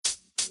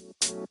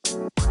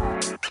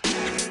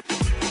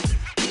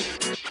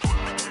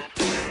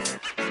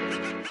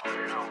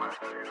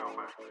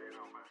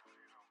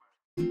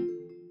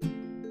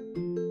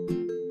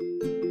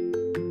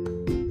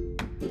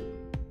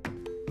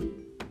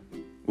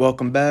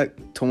Welcome back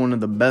to one of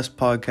the best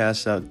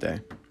podcasts out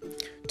there.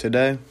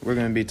 Today, we're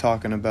going to be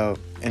talking about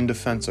In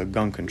Defense of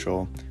Gun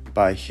Control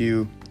by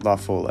Hugh La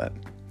Follette.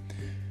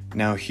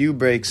 Now, Hugh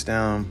breaks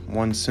down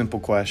one simple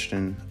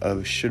question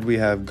of should we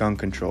have gun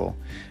control,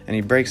 and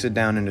he breaks it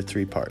down into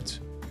three parts.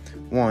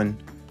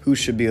 1, who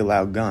should be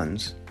allowed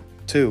guns?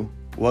 2,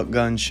 what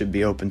guns should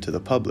be open to the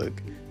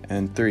public?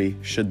 And 3,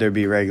 should there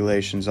be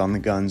regulations on the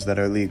guns that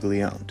are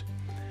legally owned?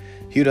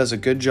 Hugh does a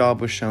good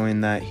job with showing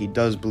that he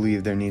does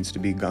believe there needs to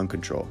be gun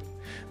control,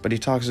 but he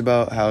talks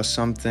about how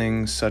some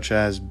things such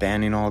as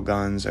banning all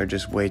guns are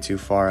just way too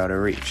far out of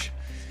reach.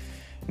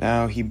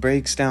 Now, he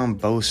breaks down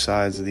both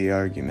sides of the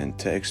argument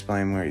to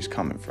explain where he's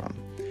coming from.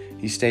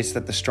 He states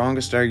that the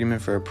strongest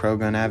argument for a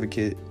pro-gun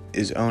advocate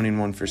is owning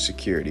one for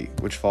security,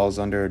 which falls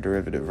under a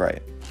derivative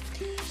right.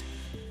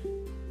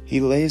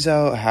 He lays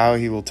out how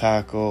he will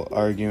tackle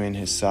arguing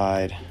his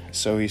side.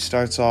 So he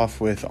starts off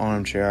with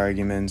armchair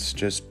arguments,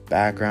 just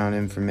background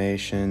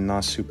information,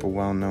 not super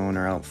well known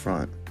or out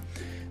front.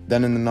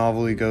 Then in the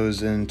novel he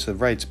goes into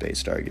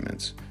rights-based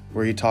arguments,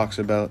 where he talks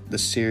about the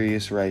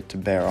serious right to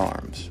bear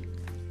arms.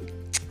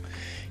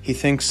 He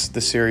thinks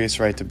the serious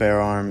right to bear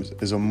arms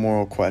is a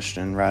moral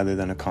question rather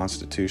than a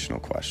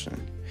constitutional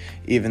question,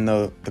 even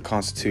though the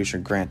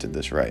Constitution granted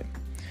this right.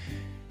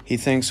 He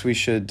thinks we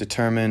should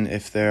determine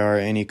if there are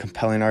any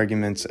compelling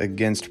arguments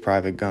against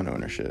private gun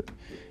ownership.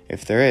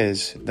 If there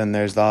is, then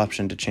there's the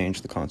option to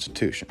change the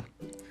Constitution.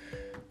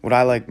 What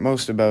I like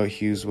most about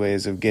Hugh's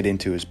ways of getting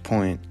to his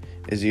point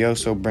is he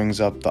also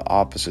brings up the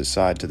opposite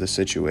side to the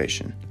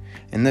situation.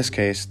 In this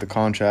case, the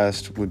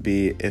contrast would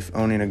be if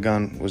owning a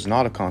gun was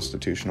not a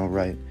constitutional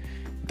right,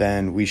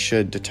 then we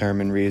should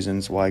determine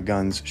reasons why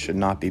guns should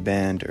not be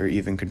banned or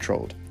even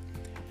controlled.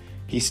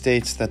 He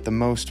states that the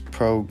most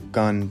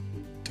pro-gun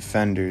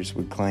defenders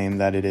would claim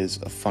that it is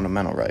a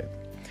fundamental right.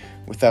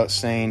 Without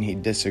saying he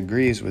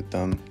disagrees with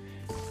them,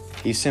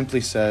 he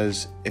simply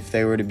says if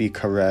they were to be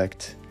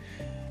correct,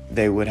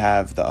 they would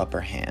have the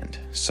upper hand.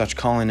 Such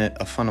calling it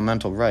a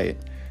fundamental right,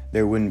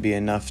 there wouldn't be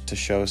enough to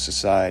show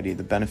society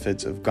the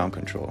benefits of gun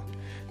control.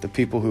 The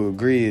people who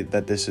agree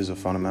that this is a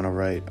fundamental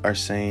right are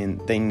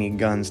saying they need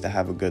guns to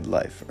have a good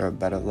life or a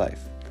better life.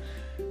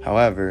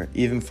 However,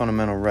 even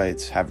fundamental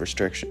rights have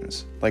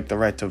restrictions, like the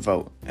right to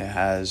vote. It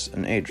has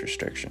an age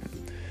restriction.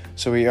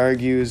 So he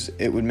argues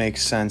it would make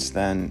sense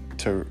then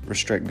to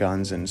restrict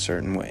guns in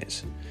certain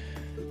ways.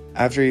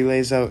 After he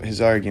lays out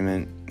his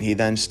argument, he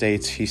then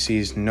states he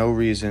sees no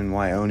reason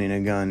why owning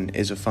a gun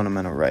is a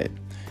fundamental right.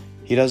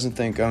 He doesn't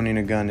think owning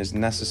a gun is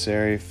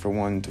necessary for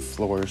one to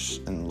flourish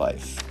in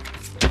life.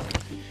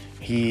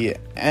 He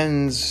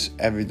ends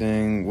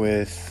everything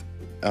with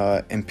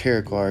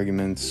empirical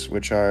arguments,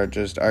 which are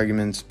just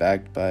arguments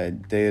backed by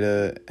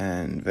data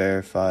and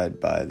verified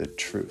by the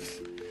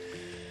truth.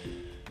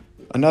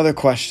 Another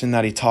question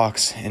that he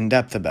talks in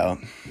depth about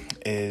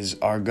is,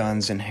 are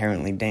guns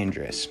inherently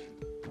dangerous?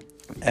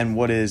 And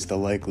what is the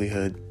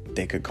likelihood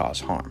they could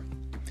cause harm?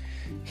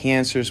 He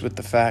answers with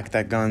the fact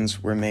that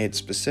guns were made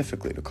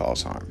specifically to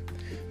cause harm,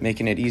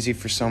 making it easy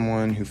for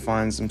someone who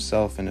finds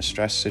himself in a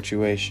stress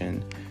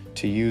situation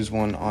to use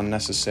one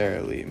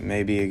unnecessarily,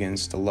 maybe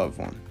against a loved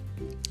one.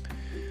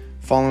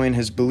 Following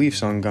his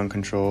beliefs on gun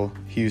control,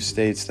 Hughes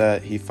states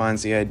that he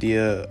finds the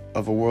idea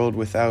of a world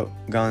without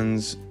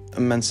guns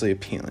immensely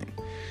appealing.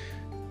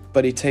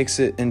 But he takes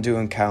it into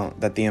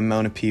account that the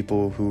amount of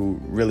people who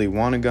really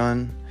want a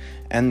gun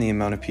and the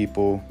amount of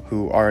people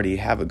who already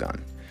have a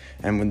gun.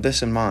 And with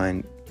this in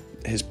mind,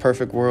 his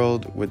perfect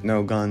world with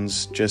no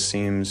guns just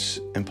seems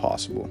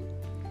impossible.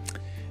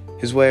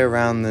 His way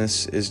around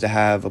this is to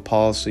have a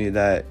policy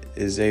that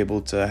is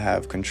able to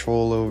have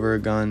control over a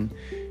gun.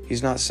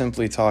 He's not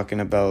simply talking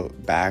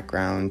about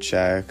background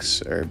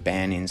checks or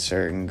banning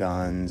certain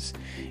guns,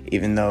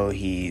 even though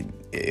he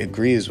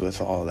agrees with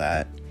all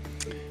that.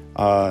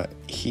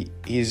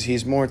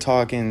 He's more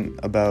talking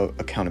about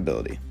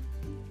accountability.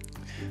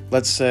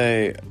 Let's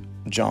say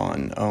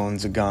John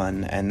owns a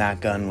gun and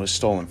that gun was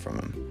stolen from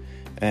him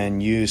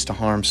and used to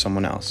harm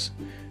someone else.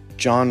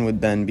 John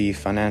would then be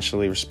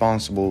financially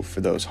responsible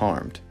for those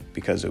harmed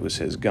because it was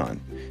his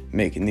gun,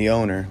 making the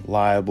owner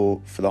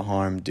liable for the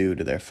harm due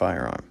to their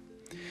firearm.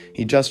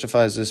 He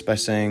justifies this by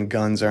saying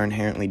guns are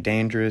inherently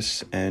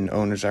dangerous and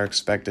owners are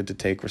expected to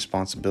take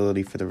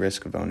responsibility for the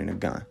risk of owning a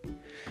gun.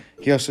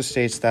 He also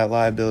states that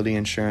liability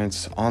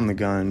insurance on the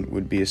gun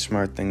would be a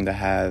smart thing to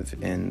have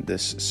in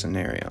this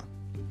scenario.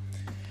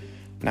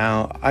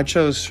 Now, I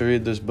chose to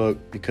read this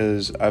book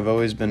because I've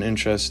always been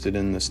interested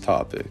in this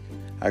topic.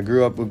 I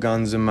grew up with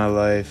guns in my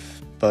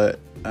life, but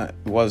it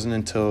wasn't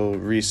until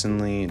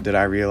recently that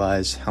I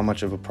realized how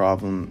much of a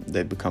problem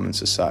they've become in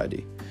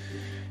society.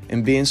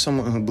 And being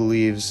someone who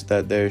believes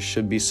that there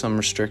should be some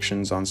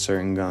restrictions on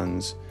certain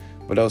guns,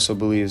 but also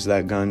believes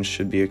that guns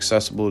should be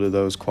accessible to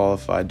those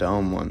qualified to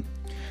own one,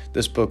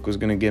 this book was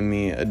going to give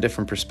me a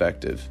different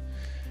perspective.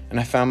 and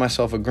I found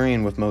myself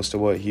agreeing with most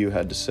of what Hugh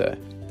had to say.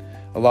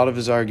 A lot of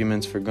his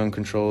arguments for gun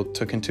control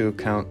took into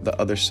account the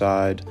other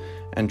side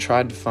and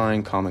tried to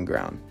find common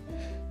ground.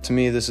 To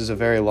me, this is a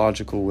very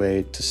logical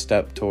way to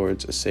step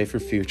towards a safer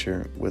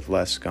future with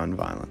less gun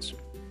violence.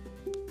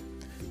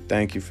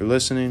 Thank you for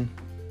listening.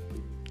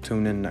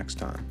 Tune in next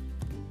time.